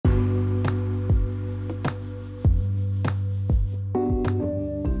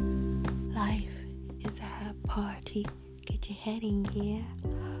party. Get your head in gear.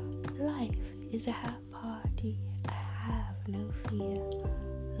 Life is a hot party. I have no fear.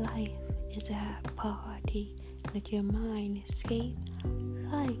 Life is a hot party. Let your mind escape.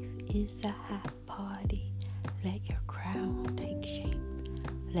 Life is a hot party. Let your crown take shape.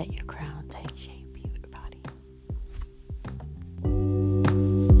 Let your crown take shape, everybody.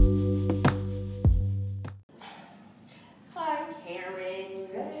 Hi, Karen.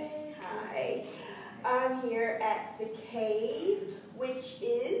 Hi. I'm here at the cave, which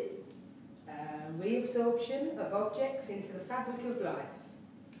is reabsorption of objects into the fabric of life.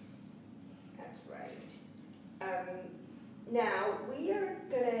 That's right. Now, we are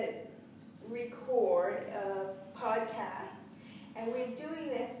going to record a podcast, and we're doing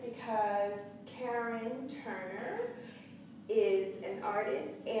this because Karen Turner is an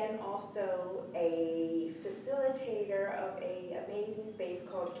artist and also a facilitator of an amazing space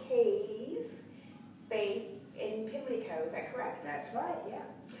called Cave Space in Pimlico. Is that correct? That's right, yeah.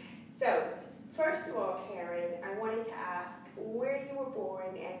 So, first of all, Karen, I wanted to ask where you were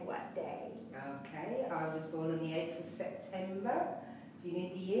born and what day. Okay, I was born on the 8th of September. Do you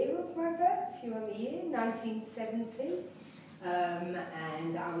need the year of my birth? You want the year? 1970.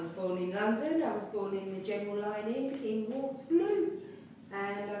 And I was born in London. I was born in the General Line Inn in Waterloo.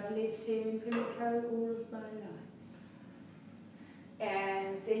 And I've lived here in Pimlico all of my life.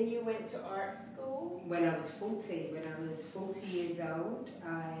 And then you went to art school? When I was 40 years old,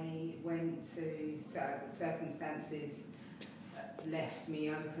 I went to circumstances left me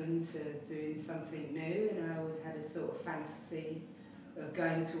open to doing something new, and I always had a sort of fantasy of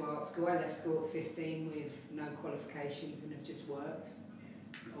going to art school. I left school at 15 with no qualifications and have just worked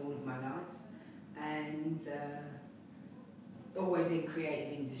all of my life, and always in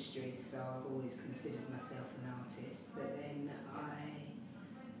creative industries, so I've always considered myself an artist. But then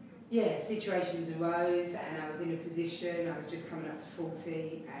situations arose and I was in a position, I was just coming up to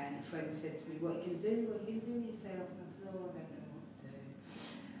 40, and a friend said to me, what you can do with yourself? And I said, oh, I don't know what to do.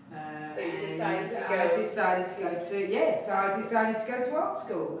 So you decided to go? I decided to go to art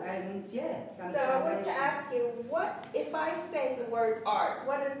school, and So I wanted to ask you, what if I say the word art,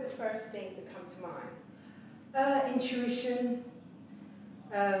 what are the first things that come to mind? Intuition,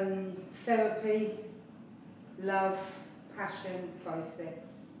 therapy, love, passion,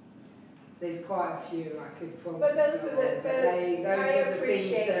 process. There's quite a few I could probably. But those are the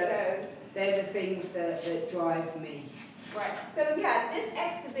they're the things that drive me. Right. So yeah, this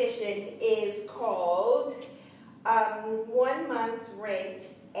exhibition is called 1 Month Rent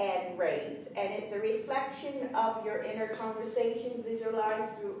and Rates, and it's a reflection of your inner conversations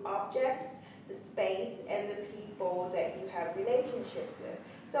visualized through objects, the space, and the people that you have relationships with.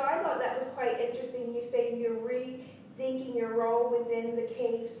 So I thought that was quite interesting. You're saying you're rethinking your role within the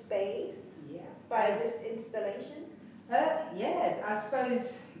cave space by this installation? I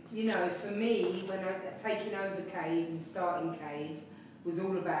suppose, for me, when taking over Cave and starting Cave was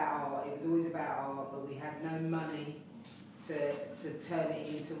all about art. It was always about art, but we had no money to turn it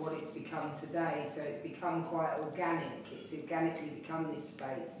into what it's become today. So it's become quite organic. It's organically become this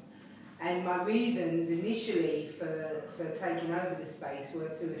space. And my reasons initially for taking over the space were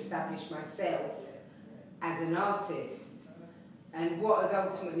to establish myself as an artist. And what has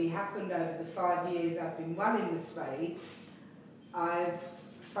ultimately happened over the 5 years I've been running the space, I've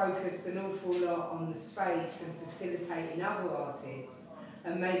focused an awful lot on the space and facilitating other artists,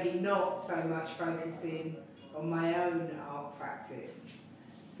 and maybe not so much focusing on my own art practice.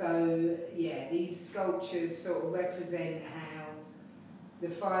 So yeah, these sculptures sort of represent how the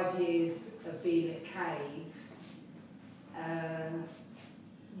 5 years of being at Cave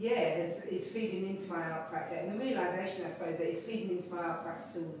it's feeding into my art practice, and the realisation, I suppose, that it's feeding into my art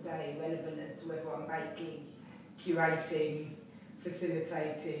practice all day, relevant as to whether I'm making, curating,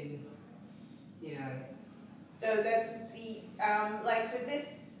 facilitating, So that's the,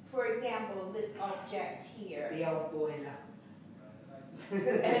 for example, this object here. The old boiler.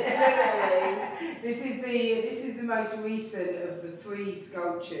 Literally. This is the most recent of the 3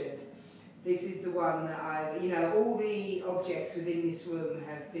 sculptures. This is the one that all the objects within this room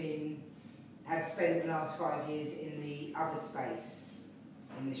have spent the last 5 years in the other space,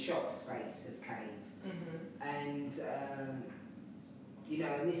 in the shop space of Cave. Mm-hmm. And,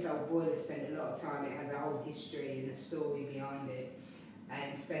 and this old boiler spent a lot of time, it has a whole history and a story behind it,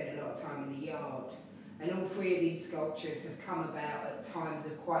 and spent a lot of time in the yard. And all 3 of these sculptures have come about at times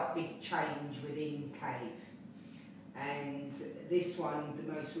of quite big change within Cave. And this one,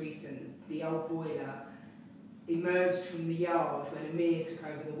 the most recent, the old boiler, emerged from the yard when Amir took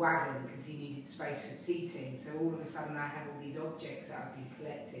over the wagon because he needed space for seating. So all of a sudden I have all these objects that I've been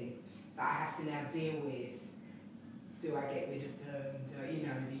collecting that I have to now deal with do I get rid of them? You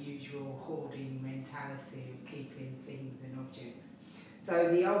know, the usual hoarding mentality of keeping things and objects. So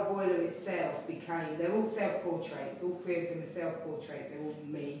the old boiler itself became, they're all self-portraits, all three of them are self-portraits, they're all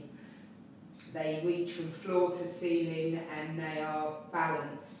me. They reach from floor to ceiling and they are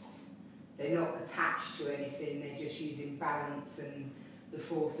balanced. They're not attached to anything, they're just using balance and the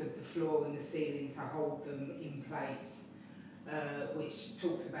force of the floor and the ceiling to hold them in place. Which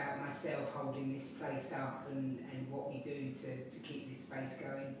talks about myself holding this place up and what we do to keep this space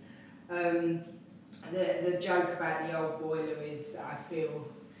going. The joke about the old boiler is I feel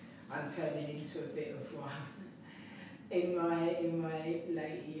I'm turning into a bit of one. In my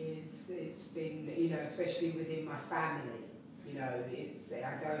late years, it's been, you know, especially within my family, you know,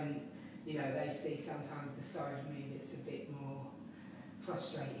 I don't, you know, they see sometimes the side of me that's a bit more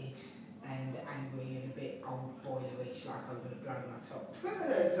frustrated and angry and a bit old boilerish, like I'm going to blow my top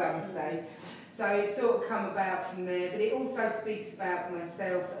at some stage. So it's sort of come about from there, but it also speaks about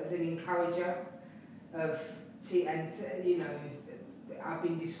myself as an encourager of, you know, I've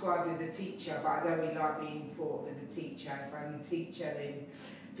been described as a teacher, but I don't really like being thought of as a teacher. If I'm a teacher, then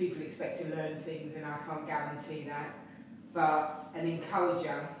people expect to learn things and I can't guarantee that. But an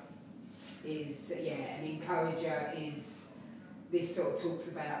encourager is, this sort of talks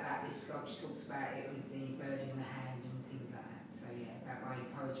about that, this sculpture talks about it with the bird in the hand and things like that. So yeah, about my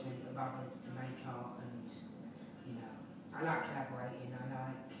encouragement of others to make art and, you know, I like collaborating, I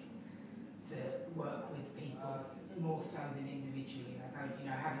like to work with people more so than individually. I don't, you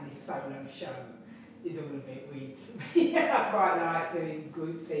know, having this solo show is all a bit weird for me. I quite like doing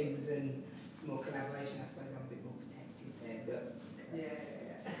group things and more collaboration. I suppose I'm a bit more protected there, but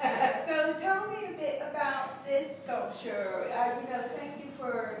yeah. So tell me a bit about this sculpture. You know, thank you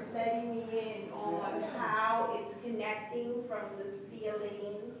for letting me in on how it's connecting from the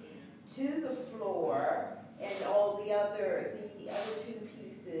ceiling to the floor and all the other two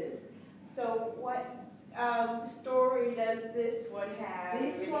pieces. So what story does this one have?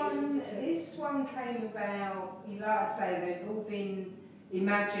 This one came about, like I say, they've all been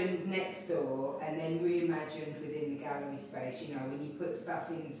imagined next door and then reimagined within the gallery space. You know, when you put stuff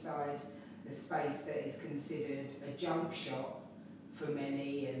inside a space that is considered a junk shop for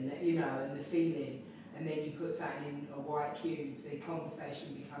many, and you know, and the feeling, and then you put something in a white cube, the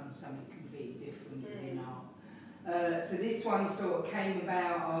conversation becomes something completely different within art. So this one sort of came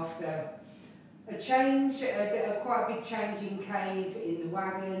about after a change, quite a big change in Cave in the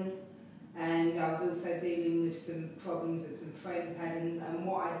wagon. And I was also dealing with some problems that some friends had, and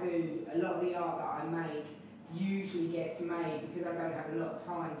what I do, a lot of the art that I make usually gets made because I don't have a lot of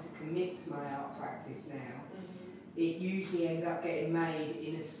time to commit to my art practice now. It usually ends up getting made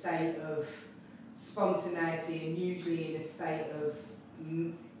in a state of spontaneity and usually in a state of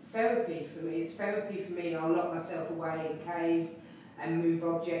therapy for me. It's therapy for me. I'll lock myself away in Cave and move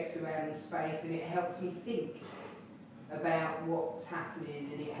objects around the space, and it helps me think about what's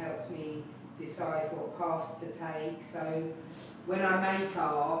happening and it helps me decide what paths to take. So when I make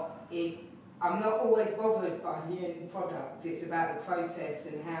art, I'm not always bothered by the end product. It's about the process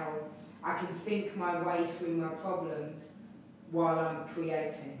and how I can think my way through my problems while I'm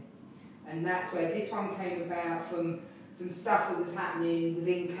creating. And that's where this one came about, from some stuff that was happening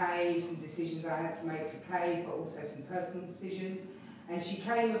within Cave, some decisions I had to make for Cave, but also some personal decisions. And she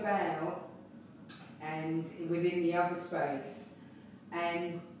came about and within the other space,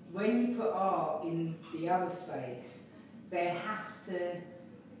 and when you put art in the other space, there has to,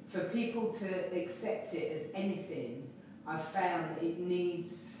 for people to accept it as anything, I've found that it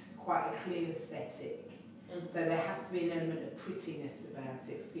needs quite a clear aesthetic. So there has to be an element of prettiness about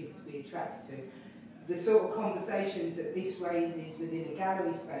it for people to be attracted to. The sort of conversations that this raises within a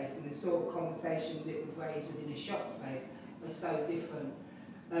gallery space and the sort of conversations it would raise within a shop space are so different.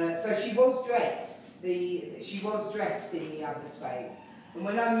 So she was dressed. She was dressed in the other space, and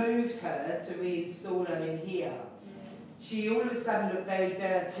when I moved her to reinstall her in here, she all of a sudden looked very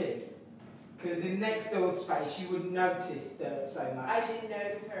dirty, because in next door space you wouldn't notice dirt so much. I didn't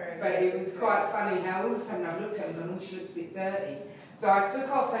notice her. But it was quite funny how all of a sudden I've looked at her and gone, oh, she looks a bit dirty. So I took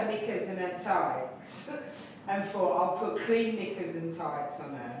off her knickers and her tights and thought I'll put clean knickers and tights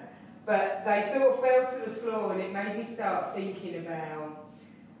on her. But they sort of fell to the floor, and it made me start thinking about,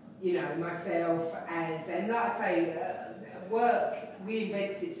 you know, myself as, and like I say, work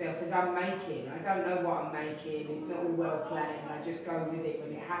reinvents itself as I'm making. I don't know what I'm making, it's not all well planned, I just go with it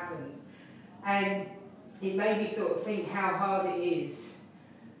when it happens. And it made me sort of think how hard it is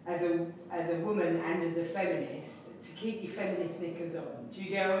as a woman and as a feminist to keep your feminist knickers on. Do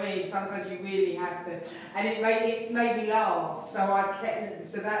you get what I mean? Sometimes you really have to, and it made me laugh. So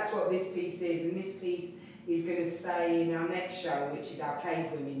so that's what this piece is, and this piece is going to stay in our next show, which is our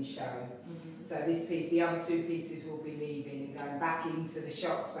Cave Women show. Mm-hmm. So this piece, the other two pieces will be leaving and going back into the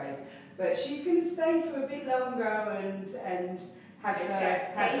shop space. But she's going to stay for a bit longer and have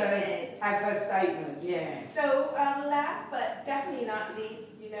her statement, yeah. So last but definitely not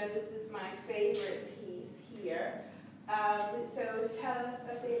least, this is my favorite piece here. So tell us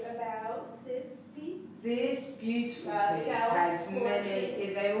a bit about this piece. This beautiful piece has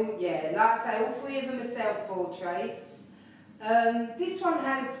many, they're all, like I say, all three of them are self-portraits. This one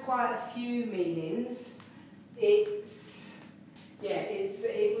has quite a few meanings. It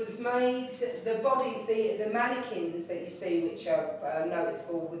was made, the bodies, the mannequins that you see, which are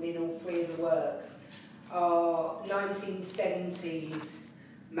noticeable within all three of the works, are 1970s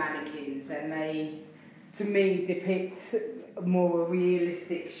mannequins, and they, to me, depict a more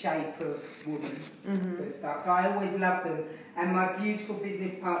realistic shape of woman, for a start. So I always loved them. And my beautiful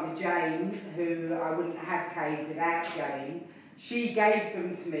business partner, Jane, who I wouldn't have Cave without Jane, she gave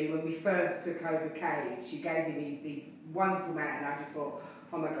them to me when we first took over Cave. She gave me these wonderful mats, and I just thought,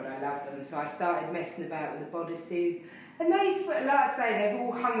 oh my God, I love them. So I started messing about with the bodices. And they've, like I say, they've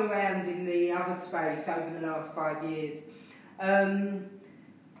all hung around in the other space over the last 5 years. But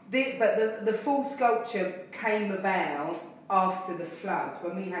the full sculpture came about after the flood,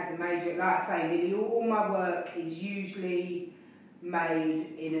 when we had the major, like I say, nearly all my work is usually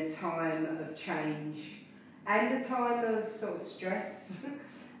made in a time of change and a time of sort of stress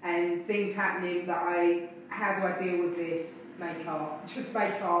and things happening that how do I deal with this? Make art, just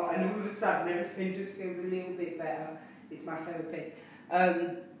make art, and all of a sudden everything just feels a little bit better. It's my therapy.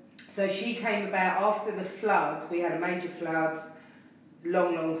 So she came about after the flood. We had a major flood,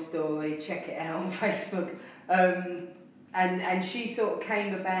 long story, check it out on Facebook. And she sort of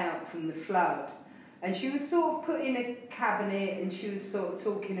came about from the flood. And she was sort of put in a cabinet, and she was sort of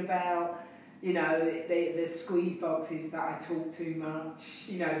talking about, the squeeze boxes that I talk too much,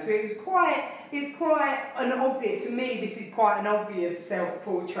 so it's quite an obvious, to me this is quite an obvious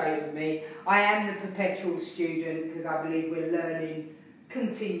self-portrait of me. I am the perpetual student, because I believe we're learning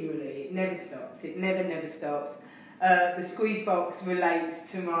continually, it never stops, it never stops. The squeeze box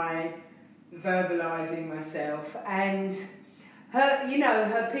relates to my verbalising myself, and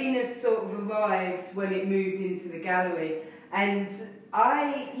her penis sort of arrived when it moved into the gallery, and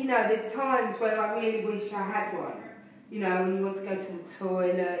there's times where I really wish I had one. When you want to go to the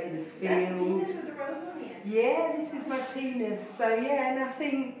toilet in the field. Penis with the rose on it. Yeah, this is my penis. So and I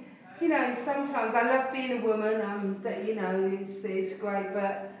think, sometimes I love being a woman. It's great,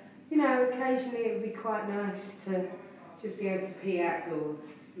 but occasionally it would be quite nice to just be able to pee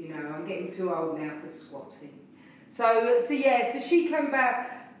outdoors. I'm getting too old now for squatting. So she came about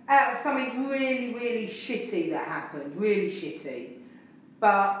out of something really, really shitty that happened, really shitty.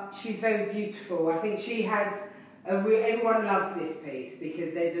 But she's very beautiful. I think she has everyone loves this piece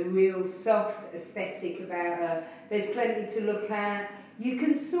because there's a real soft aesthetic about her. There's plenty to look at. You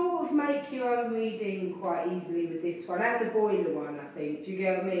can sort of make your own reading quite easily with this one, and the boiler one, I think. Do you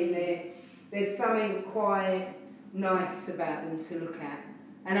get what I mean? There's something quite nice about them to look at.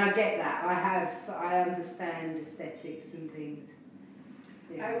 And I get that. I understand aesthetics and things.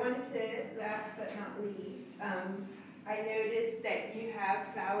 Yeah. I wanted to, last but not least, I noticed that you have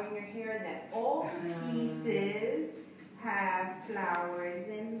flower in your hair and that all pieces have flowers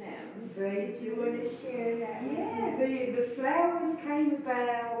in them. Do you want to share that? Yeah, the flowers came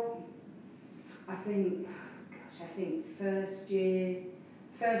about, I think first year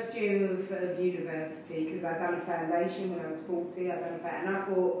of university, because I'd done a foundation when I was 40, and I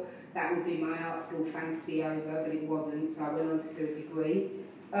thought that would be my art school fantasy over, but it wasn't, so I went on to do a degree,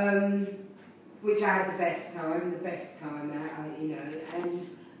 which I had the best time at, and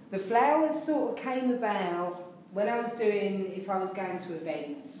the flowers sort of came about when I was if I was going to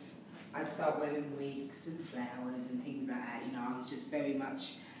events, I'd start wearing wigs and flowers and things like that, I was just very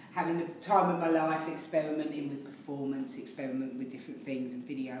much having the time of my life, experimenting with performance, experimenting with different things and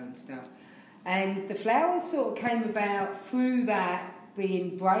video and stuff. And the flowers sort of came about through that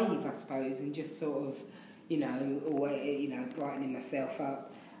being brave, I suppose, and just sort of, brightening myself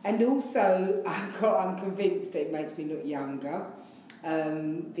up. And also, I'm convinced that it makes me look younger,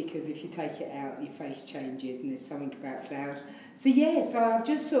 because if you take it out, your face changes, and there's something about flowers. So I've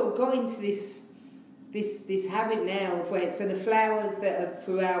just sort of got into this habit now of so the flowers that are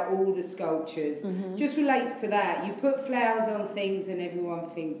throughout all the sculptures just relates to that. You put flowers on things and everyone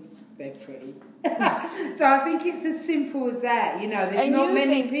thinks they're pretty. So I think it's as simple as that. There's and not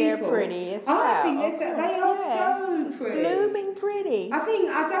many people. They're pretty as well. I think they are so pretty. Blooming pretty.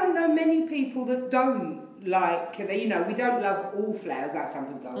 I don't know many people that don't like, you know, we don't love all flowers. Like some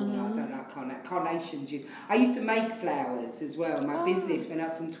people go, oh, no, I don't like carnations. I used to make flowers as well. My business went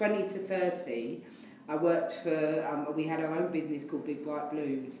up from 20 to 30. I worked for, we had our own business called Big Bright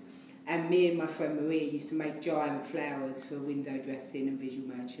Blooms. And me and my friend Maria used to make giant flowers for window dressing and visual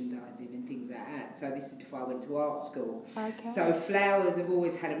merchandising and things like that. So this is before I went to art school. Okay. So flowers have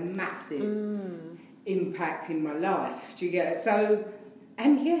always had a massive impact in my life. Do you get it? So,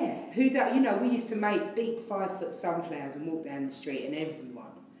 and yeah, you know, we used to make big 5-foot sunflowers and walk down the street, and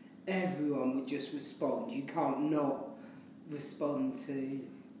everyone would just respond. You can't not respond to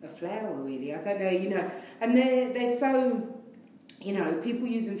a flower, really. I don't know, you know, and they're so, you know, people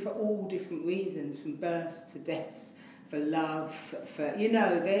use them for all different reasons, from births to deaths, for love, for you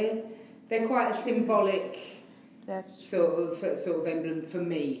know, they're quite a symbolic sort of emblem for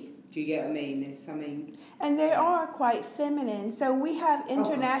me. Do you get what I mean? There's something. And they are quite feminine. So we have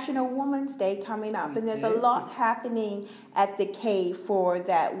International Women's Day coming up, and there's a lot happening at the Cave for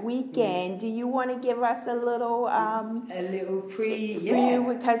that weekend. Do you want to give us a little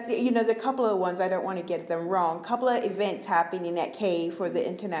preview? Because, you know, the couple of ones, I don't want to get them wrong. Couple of events happening at Cave for the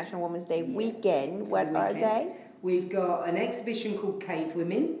International Women's Day weekend. What are they? We've got an exhibition called Cave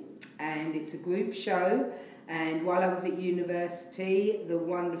Women, and it's a group show. And while I was at university, the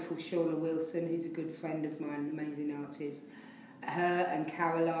wonderful Shauna Wilson, who's a good friend of mine, an amazing artist, her and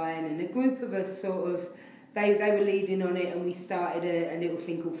Caroline and a group of us they were leading on it, and we started a little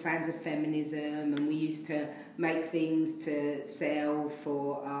thing called Fans of Feminism, and we used to make things to sell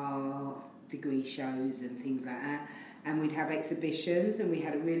for our degree shows and things like that. And we'd have exhibitions, and we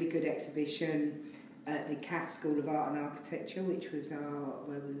had a really good exhibition at the Cass School of Art and Architecture, which was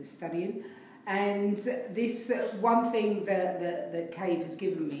where we were studying. And this one thing that Cave has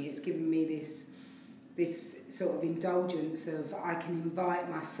given me, it's given me this sort of indulgence of I can invite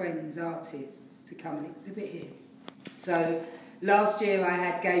my friends, artists, to come and exhibit here. So last year I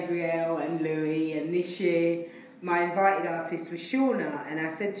had Gabrielle and Louis, and this year my invited artist was Shauna, and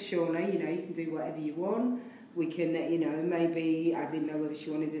I said to Shauna, you know, you can do whatever you want. We can, you know, maybe, I didn't know whether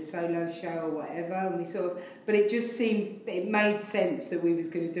she wanted a solo show or whatever, and we but it just seemed, it made sense that we was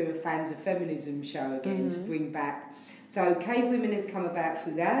going to do a Fans of Feminism show again to bring back. So Cave Women has come about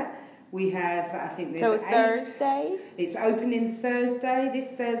through that. We have, I think there's it's Thursday? It's opening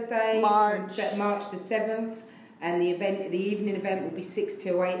this Thursday, March the 7th, and the evening event will be 6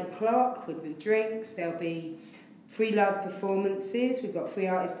 till 8 o'clock with drinks. There'll be free live performances. We've got 3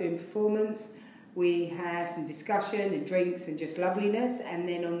 artists doing performance. We have some discussion and drinks and just loveliness, and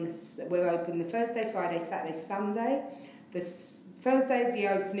then we're open the Thursday, Friday, Saturday, Sunday. The Thursday is the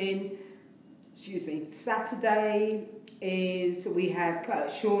opening. Saturday is we have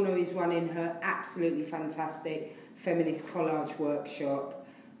Shauna is running her absolutely fantastic feminist collage workshop.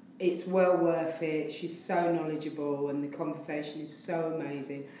 It's well worth it. She's so knowledgeable, and the conversation is so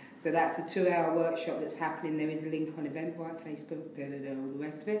amazing. So that's a 2-hour workshop that's happening. There is a link on Eventbrite, Facebook, all the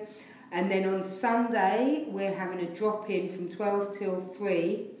rest of it. And then on Sunday, we're having a drop-in from 12 till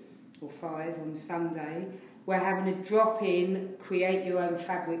 3 or 5 on Sunday. We're having a drop-in Create Your Own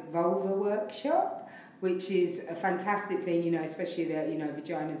Fabric Vulva workshop, which is a fantastic thing, you know, especially that, you know,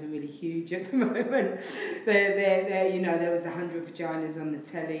 vaginas are really huge at the moment. They're you know, there was 100 vaginas on the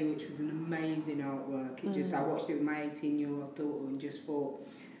telly, which was an amazing artwork. I watched it with my 18-year-old daughter and just thought,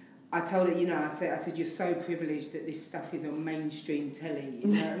 I told her, you know, I said, you're so privileged that this stuff is on mainstream telly. You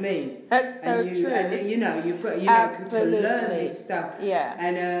know what I mean? That's so true. And, you know, to learn this stuff. Yeah.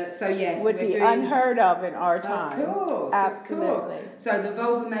 And so yes, would be unheard of in our time. Of course, absolutely. Of course. So the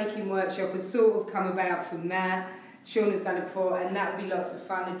vulva making workshop has sort of come about from that. Shauna's done it before, and that would be lots of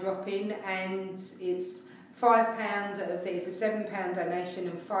fun. A drop in, and it's £5 of it. It's a £7 donation,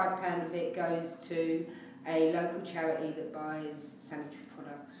 and £5 of it goes to a local charity that buys sanitary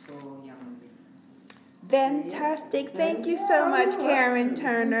products for young women. Fantastic. Thank you so much, Karen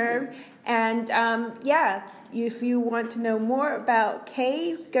Turner. And if you want to know more about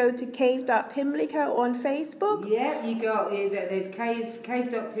Cave, go to cave.pimlico on Facebook. Yeah, there's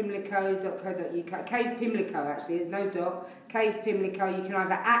cave.pimlico.co.uk. Cave Pimlico, actually, there's no dot. Cave Pimlico, you can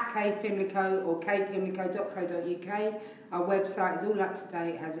either at Cave Pimlico or cavepimlico.co.uk. Our website is all up to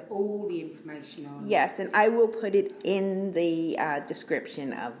date, has all the information on it. Yes, and I will put it in the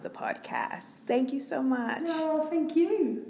description of the podcast. Thank you so much. No, thank you.